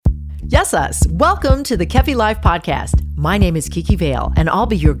Yes, us. Welcome to the Kefi Life Podcast. My name is Kiki Vale, and I'll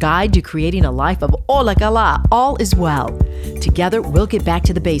be your guide to creating a life of Ola Kala, all is well. Together, we'll get back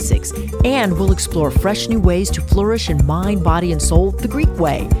to the basics, and we'll explore fresh new ways to flourish in mind, body, and soul the Greek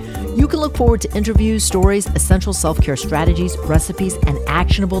way. You can look forward to interviews, stories, essential self-care strategies, recipes, and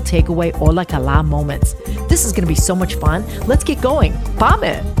actionable takeaway Ola Kala moments. This is going to be so much fun. Let's get going.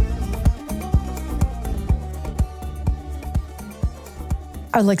 Πάμε!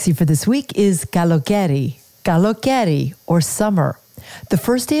 Our lexi for this week is kalokeri, or summer. The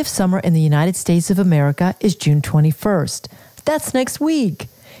first day of summer in the United States of America is June 21st. That's next week.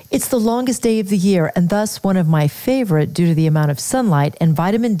 It's the longest day of the year and thus one of my favorite due to the amount of sunlight and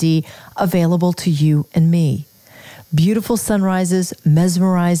vitamin D available to you and me. Beautiful sunrises,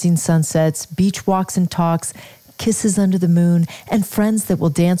 mesmerizing sunsets, beach walks and talks, kisses under the moon, and friends that will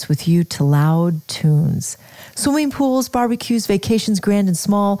dance with you to loud tunes. Swimming pools, barbecues, vacations grand and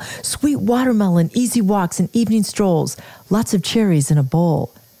small, sweet watermelon, easy walks and evening strolls, lots of cherries in a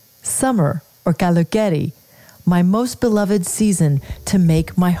bowl. Summer, or kalokeri, my most beloved season to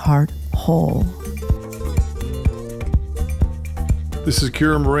make my heart whole. This is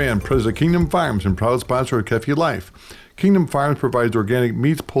Kira Moran, president of Kingdom Farms and proud sponsor of Kefi Life. Kingdom Farms provides organic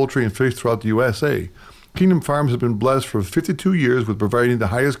meats, poultry, and fish throughout the USA. Kingdom Farms has been blessed for 52 years with providing the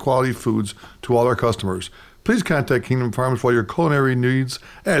highest quality foods to all our customers. Please contact Kingdom Farms for your culinary needs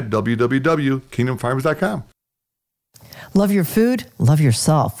at www.kingdomfarms.com. Love your food, love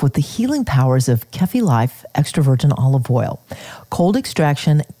yourself with the healing powers of Kefi Life extra virgin olive oil. Cold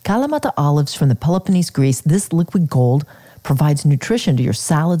extraction, Kalamata olives from the Peloponnese, Greece, this liquid gold provides nutrition to your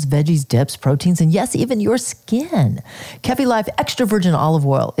salads, veggies, dips, proteins, and yes, even your skin. Kefi Life extra virgin olive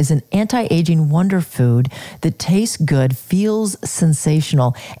oil is an anti-aging wonder food that tastes good, feels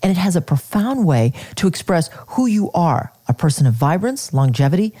sensational, and it has a profound way to express who you are, a person of vibrance,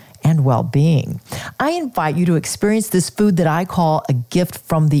 longevity, and well-being. I invite you to experience this food that I call a gift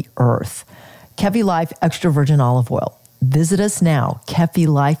from the earth. Kefi Life extra virgin olive oil. Visit us now,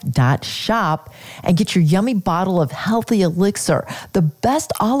 kefilife.shop, and get your yummy bottle of healthy elixir, the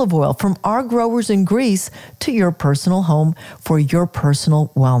best olive oil from our growers in Greece, to your personal home for your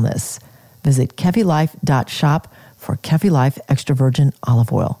personal wellness. Visit kefilife.shop for Kefi Life extra virgin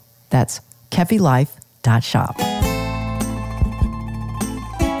olive oil. That's kefilife.shop.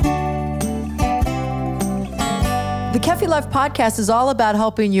 The Kefi Life Podcast is all about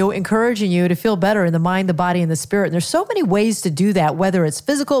helping you, encouraging you to feel better in the mind, the body, and the spirit. And there's so many ways to do that, whether it's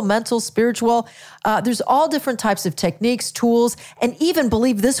physical, mental, spiritual. There's all different types of techniques, tools, and even,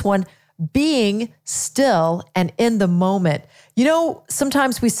 believe this one, being still and in the moment. You know,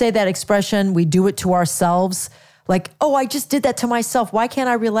 sometimes we say that expression, we do it to ourselves, like, oh, I just did that to myself. Why can't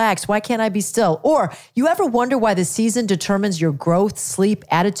I relax? Why can't I be still? Or you ever wonder why the season determines your growth, sleep,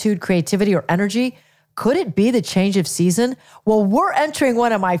 attitude, creativity, or energy? Could it be the change of season? Well, we're entering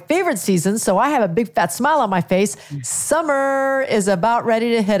one of my favorite seasons, so I have a big fat smile on my face. Summer is about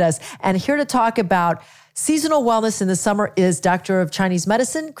ready to hit us. And here to talk about seasonal wellness in the summer is Doctor of Chinese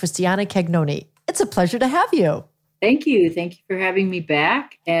Medicine, Christiana Cagnoni. It's a pleasure to have you. Thank you. Thank you for having me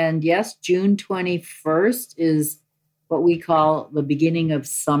back. And yes, June 21st is what we call the beginning of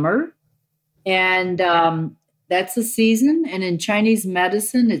summer. And that's the season. And in Chinese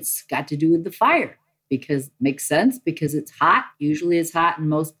medicine, it's got to do with the fire. Because it makes sense, because it's hot. Usually it's hot in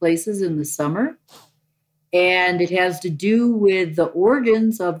most places in the summer. And it has to do with the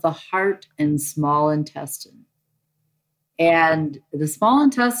organs of the heart and small intestine. And the small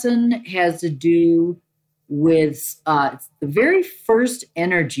intestine has to do with the very first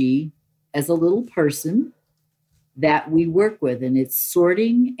energy as a little person that we work with, and it's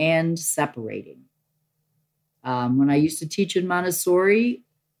sorting and separating. When I used to teach in Montessori,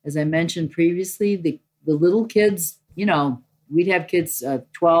 as I mentioned previously, the little kids, you know, we'd have kids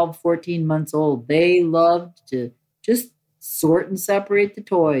 12, 14 months old. They loved to just sort and separate the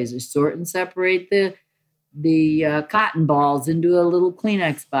toys or sort and separate the cotton balls into a little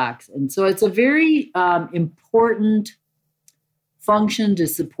Kleenex box. And so it's a very important function to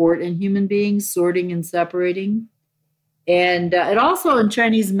support in human beings, sorting and separating. And it also in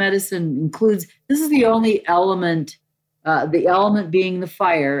Chinese medicine includes, this is the only element, the element being the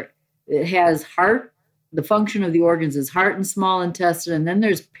fire. It has heart, the function of the organs is heart and small intestine. And then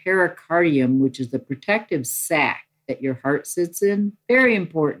there's pericardium, which is the protective sac that your heart sits in. Very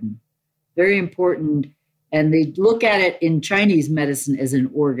important, very important. And they look at it in Chinese medicine as an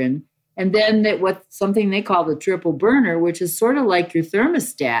organ. And then something they call the triple burner, which is sort of like your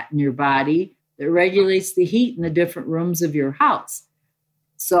thermostat in your body that regulates the heat in the different rooms of your house.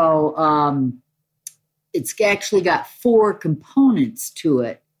 So it's actually got 4 components to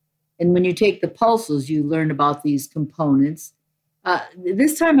it. And when you take the pulses, you learn about these components.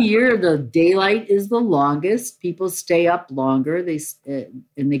 This time of year, the daylight is the longest. People stay up longer. And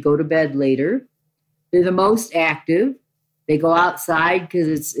they go to bed later. They're the most active. They go outside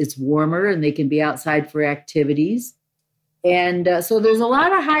because it's warmer and they can be outside for activities. And so there's a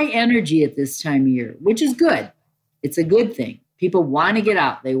lot of high energy at this time of year, which is good. It's a good thing. People want to get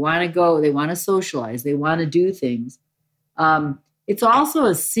out. They want to go. They want to socialize. They want to do things. It's also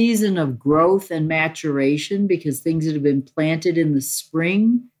a season of growth and maturation because things that have been planted in the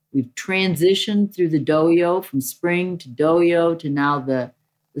spring, we've transitioned through the doyo from spring to doyo to now the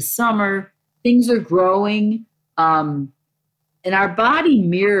summer. Things are growing, and our body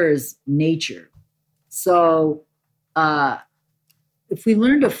mirrors nature. So if we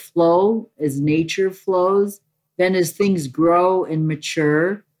learn to flow as nature flows, then as things grow and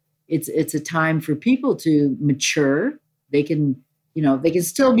mature, it's a time for people to mature. They can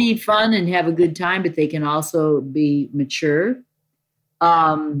still be fun and have a good time, but they can also be mature.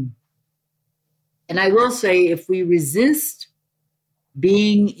 And I will say, if we resist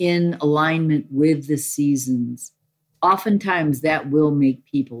being in alignment with the seasons, oftentimes that will make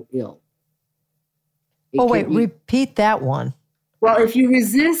people ill. Repeat that one. Well, if you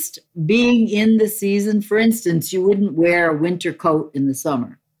resist being in the season, for instance, you wouldn't wear a winter coat in the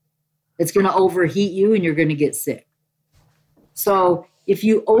summer. It's going to overheat you and you're going to get sick. So if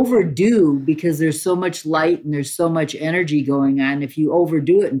you overdo because there's so much light and there's so much energy going on, if you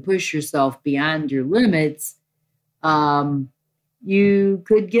overdo it and push yourself beyond your limits, you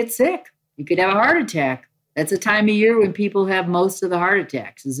could get sick. You could have a heart attack. That's a time of year when people have most of the heart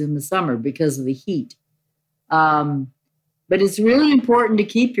attacks is in the summer because of the heat. But it's really important to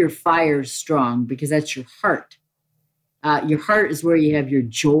keep your fire strong because that's your heart. Your heart is where you have your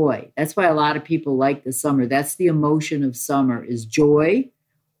joy. That's why a lot of people like the summer. That's the emotion of summer is joy.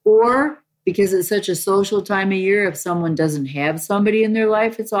 Or because it's such a social time of year, if someone doesn't have somebody in their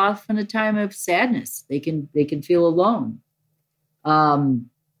life, it's often a time of sadness. They can feel alone.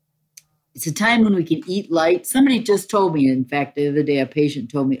 It's a time when we can eat light. Somebody just told me, in fact, the other day, a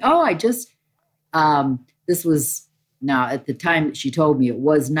patient told me, this was, now at the time that she told me, it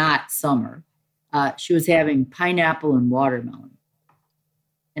was not summer. She was having pineapple and watermelon.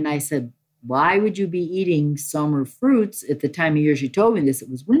 And I said, why would you be eating summer fruits at the time of year she told me this? It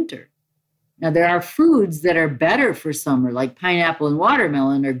was winter. Now, there are foods that are better for summer, like pineapple and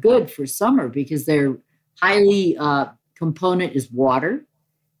watermelon are good for summer because they're highly component is water.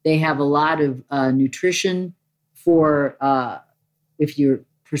 They have a lot of nutrition for if you're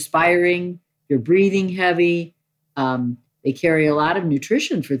perspiring, you're breathing heavy. They carry a lot of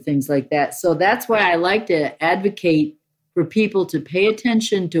nutrition for things like that. So that's why I like to advocate for people to pay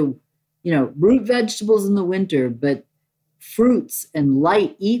attention to, root vegetables in the winter, but fruits and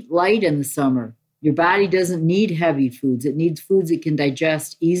light, eat light in the summer. Your body doesn't need heavy foods. It needs foods it can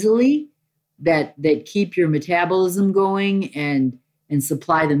digest easily, that keep your metabolism going and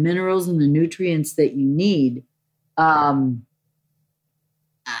supply the minerals and the nutrients that you need.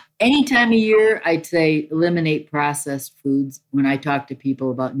 Any time of year, I'd say eliminate processed foods when I talk to people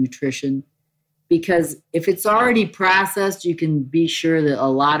about nutrition, because if it's already processed, you can be sure that a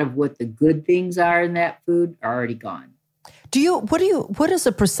lot of what the good things are in that food are already gone. What is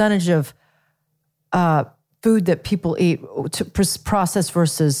the percentage of food that people eat to processed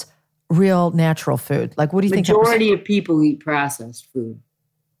versus real natural food? Like, what do you think? Majority of people eat processed food.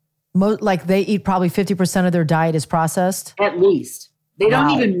 Like they eat probably 50% of their diet is processed? At least. They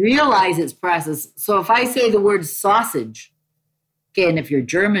don't even realize it's processed. So if I say the word sausage, okay, and if you're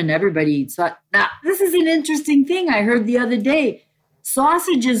German, everybody eats sausage. Now, this is an interesting thing I heard the other day.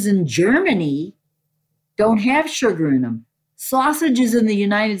 Sausages in Germany don't have sugar in them. Sausages in the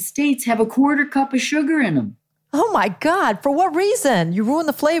United States have a 1/4 cup of sugar in them. Oh my God. For what reason? You ruin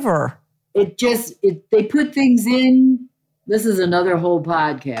the flavor. They put things in. This is another whole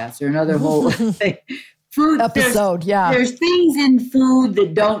podcast or another whole thing. Food episode, There's things in food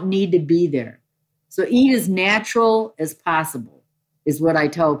that don't need to be there. So eat as natural as possible is what I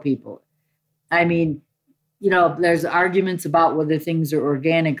tell people. I mean, there's arguments about whether things are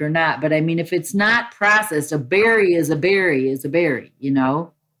organic or not. But I mean, if it's not processed, a berry is a berry is a berry,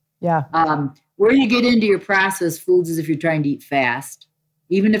 Yeah. Where you get into your processed foods is if you're trying to eat fast,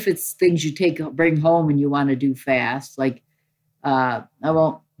 even if it's things you bring home and you want to do fast. Like, I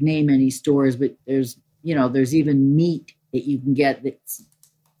won't name any stores, but there's even meat that you can get that's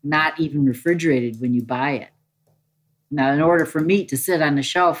not even refrigerated when you buy it. Now, in order for meat to sit on the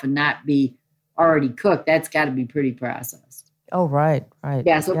shelf and not be already cooked, that's got to be pretty processed. Oh, right.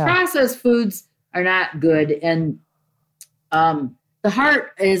 Yeah, so processed foods are not good. And The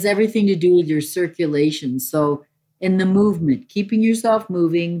heart has everything to do with your circulation. So in the movement, keeping yourself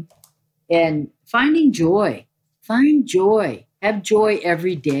moving and finding joy. Find joy. Have joy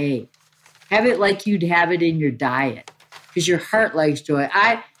every day. Have it like you'd have it in your diet because your heart likes joy.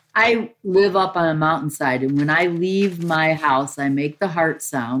 I live up on a mountainside, and when I leave my house, I make the heart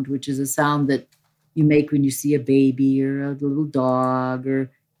sound, which is a sound that you make when you see a baby or a little dog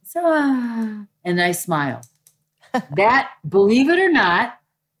or and I smile. That, believe it or not,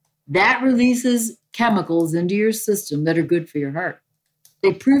 that releases chemicals into your system that are good for your heart.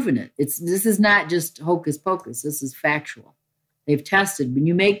 They've proven it. This is not just hocus pocus. This is factual. They've tested. When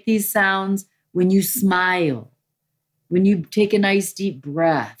you make these sounds, when you smile, when you take a nice deep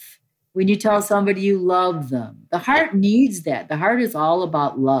breath, when you tell somebody you love them, the heart needs that. The heart is all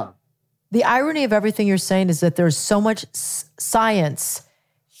about love. The irony of everything you're saying is that there's so much science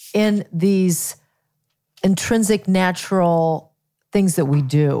in these intrinsic natural things that we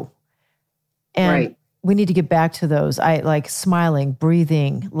do. And we need to get back to those. I like smiling,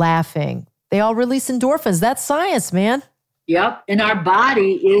 breathing, laughing. They all release endorphins. That's science, man. Yep. And our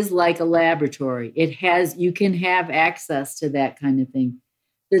body is like a laboratory. You can have access to that kind of thing.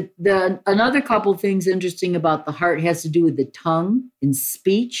 Another couple things interesting about the heart has to do with the tongue and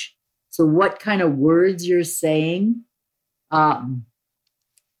speech. So what kind of words you're saying, have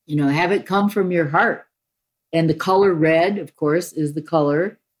it come from your heart. And the color red, of course, is the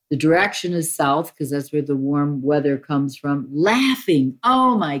color. The direction is south because that's where the warm weather comes from. Laughing.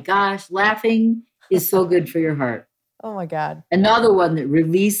 Oh my gosh. Laughing is so good for your heart. Oh my God. Another one that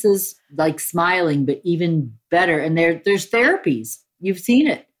releases like smiling, but even better. And there's therapies. You've seen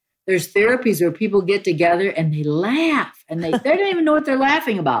it. There's therapies where people get together and they laugh and they don't even know what they're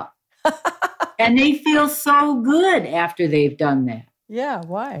laughing about. And they feel so good after they've done that. Yeah,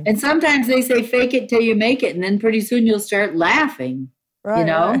 why? And sometimes they say, fake it till you make it. And then pretty soon you'll start laughing, right,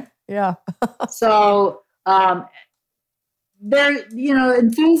 Right. Yeah. So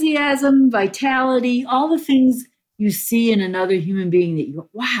enthusiasm, vitality, all the things you see in another human being that you go,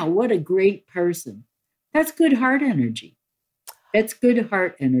 wow, what a great person. That's good heart energy. That's good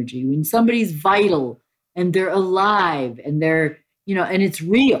heart energy. When somebody's vital and they're alive and they're, and it's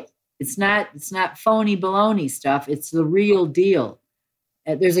real. It's not phony baloney stuff. It's the real deal.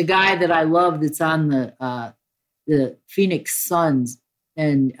 There's a guy that I love that's on the Phoenix Suns,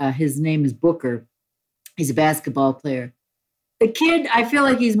 and his name is Booker. He's a basketball player. The kid, I feel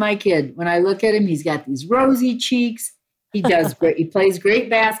like he's my kid. When I look at him, he's got these rosy cheeks. He does great. He plays great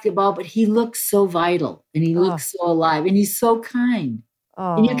basketball, but he looks so vital and he looks so alive and he's so kind.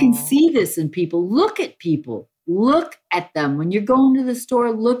 And you can see this in people. Look at people. Look at them. When you're going to the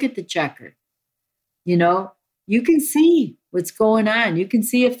store, look at the checker. You can see what's going on. You can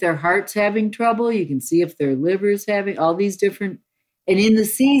see if their heart's having trouble. You can see if their liver's having all these different. And in the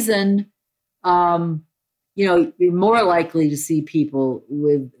season, you're more likely to see people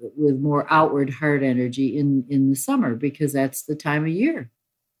with more outward heart energy in the summer because that's the time of year.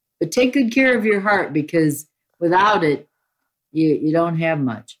 But take good care of your heart because without it, you don't have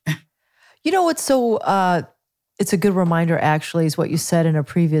much. What's so, it's a good reminder actually is what you said in a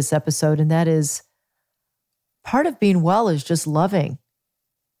previous episode, and that is part of being well is just loving.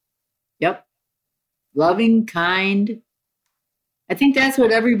 Yep. Loving, kind. I think that's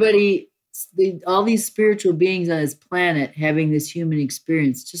what all these spiritual beings on this planet having this human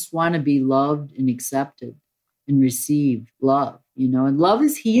experience just want to be loved and accepted and receive love, and love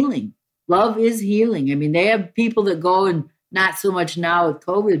is healing. Love is healing. I mean, they have people that go, and not so much now with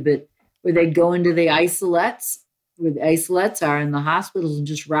COVID, but where they go into the isolates, where the isolates are in the hospitals and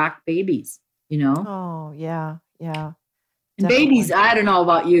just rock babies, Oh, yeah, yeah. And babies, I don't know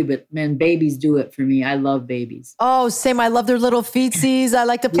about you, but man, babies do it for me. I love babies. Oh, same. I love their little feetsies. I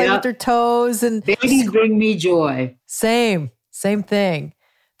like to play with their toes. And babies bring me joy. Same thing.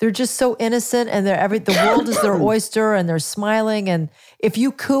 They're just so innocent, and the world is their oyster, and they're smiling. And if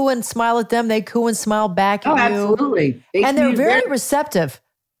you coo and smile at them, they coo and smile back at you. Absolutely. And they're very receptive.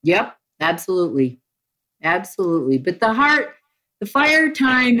 Yep, absolutely. Absolutely. But the fire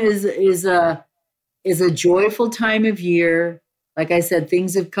time is a joyful time of year. Like I said,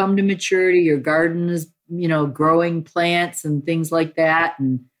 things have come to maturity. Your garden is, growing plants and things like that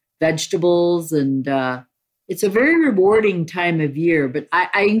and vegetables. And it's a very rewarding time of year. But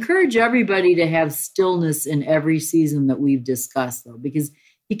I encourage everybody to have stillness in every season that we've discussed, though, because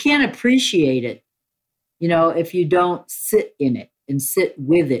you can't appreciate it, if you don't sit in it and sit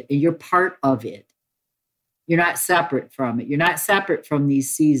with it and you're part of it. You're not separate from it. You're not separate from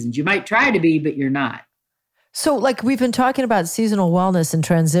these seasons. You might try to be, but you're not. So like we've been talking about seasonal wellness and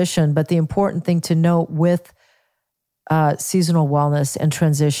transition, but the important thing to note with seasonal wellness and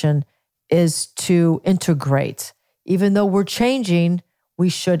transition is to integrate. Even though we're changing, we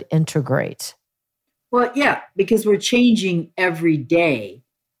should integrate. Well, yeah, because we're changing every day.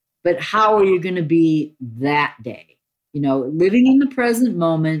 But how are you going to be that day? Living in the present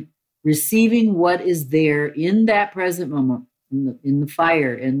moment, receiving what is there in that present moment, in the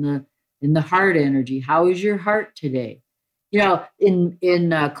fire, in the heart energy. How is your heart today?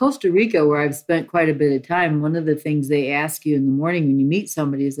 In Costa Rica, where I've spent quite a bit of time, one of the things they ask you in the morning when you meet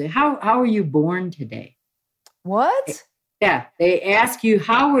somebody is, how are you born today? What? Yeah, they ask you,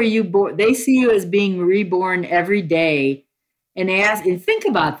 how are you born? They see you as being reborn every day, and think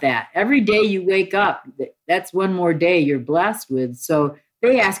about that. Every day you wake up, that's one more day you're blessed with. So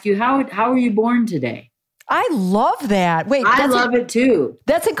they ask you, how are you born today? I love that. Wait, I love it too.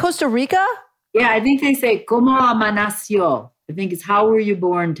 That's in Costa Rica? Yeah, I think they say, ¿Cómo amaneció? I think it's, how were you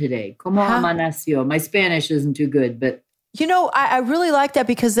born today? ¿Cómo amaneció? My Spanish isn't too good, but. I really like that,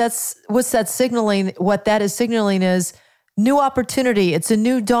 because what that is signaling is new opportunity. It's a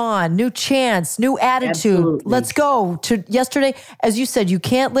new dawn, new chance, new attitude. Absolutely. Let's go to yesterday. As you said, you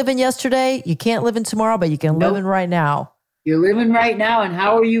can't live in yesterday, you can't live in tomorrow, but you can live in right now. You're living right now, and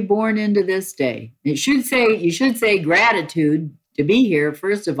how are you born into this day? You should say gratitude to be here,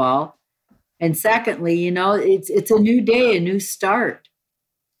 first of all. And secondly, it's a new day, a new start.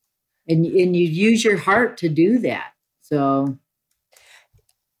 And you use your heart to do that. So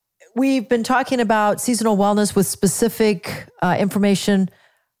we've been talking about seasonal wellness with specific information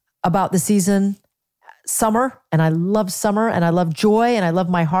about the season, summer. And I love summer, and I love joy, and I love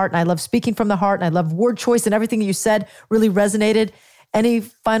my heart, and I love speaking from the heart, and I love word choice, and everything you said really resonated. Any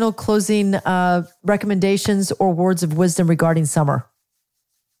final closing recommendations or words of wisdom regarding summer?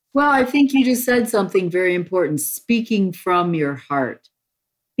 Well, I think you just said something very important, speaking from your heart,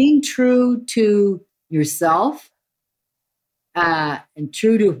 being true to yourself and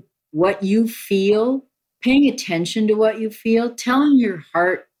true to what you feel, paying attention to what you feel, telling your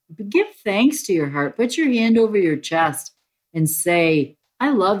heart, give thanks to your heart, put your hand over your chest and say,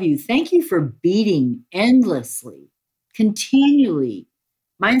 I love you. Thank you for beating endlessly, continually.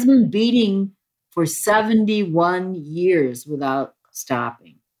 Mine's been beating for 71 years without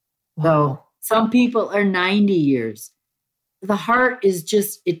stopping. Wow. So some people are 90 years. The heart is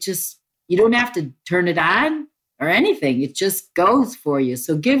you don't have to turn it on or anything. It just goes for you.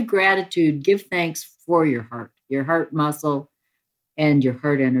 So give gratitude, give thanks for your heart muscle and your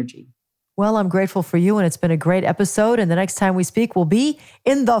heart energy. Well, I'm grateful for you, and it's been a great episode. And the next time we speak will be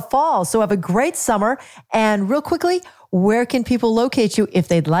in the fall. So have a great summer. And real quickly, where can people locate you if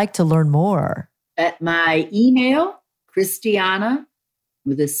they'd like to learn more? At my email, Christiana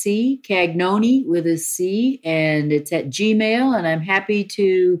with a C, Cagnoni with a C, and it's at Gmail. And I'm happy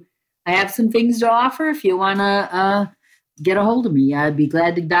I have some things to offer. If you want to get a hold of me, I'd be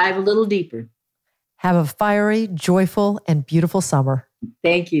glad to dive a little deeper. Have a fiery, joyful, and beautiful summer.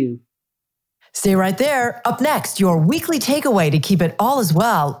 Thank you. Stay right there. Up next, your weekly takeaway to keep it all as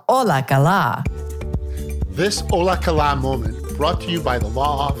well. Hola Kala. This Hola Kala moment brought to you by the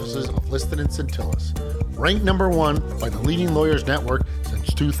law offices of Liston and Centillus. Ranked number 1 by the leading lawyers network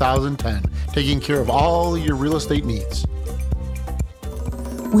since 2010, taking care of all your real estate needs.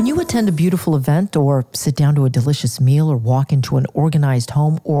 When you attend a beautiful event or sit down to a delicious meal or walk into an organized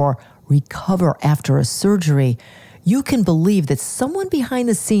home or recover after a surgery, you can believe that someone behind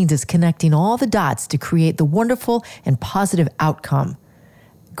the scenes is connecting all the dots to create the wonderful and positive outcome.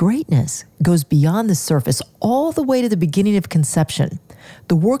 Greatness goes beyond the surface all the way to the beginning of conception.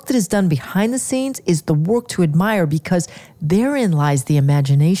 The work that is done behind the scenes is the work to admire because therein lies the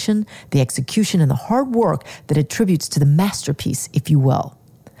imagination, the execution, and the hard work that attributes to the masterpiece, if you will.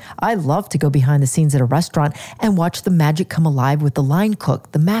 I love to go behind the scenes at a restaurant and watch the magic come alive with the line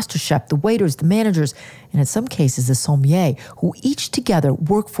cook, the master chef, the waiters, the managers, and in some cases the sommelier, who each together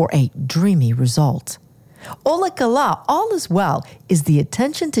work for a dreamy result. Hola Kala, all is well, is the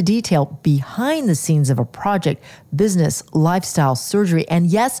attention to detail behind the scenes of a project, business, lifestyle, surgery, and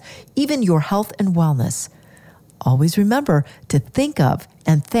yes, even your health and wellness. Always remember to think of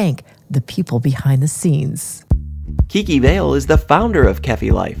and thank the people behind the scenes. Kiki Vale is the founder of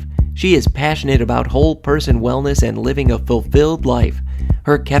Kefi Life. She is passionate about whole person wellness and living a fulfilled life.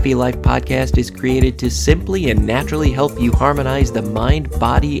 Her Kefi Life podcast is created to simply and naturally help you harmonize the mind,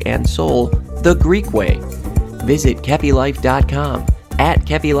 body, and soul the Greek way. Visit KefiLife.com, at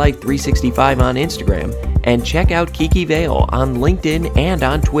KefiLife365 on Instagram, and check out Kiki Vale on LinkedIn and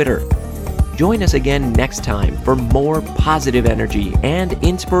on Twitter. Join us again next time for more positive energy and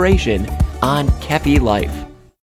inspiration on Kefi Life.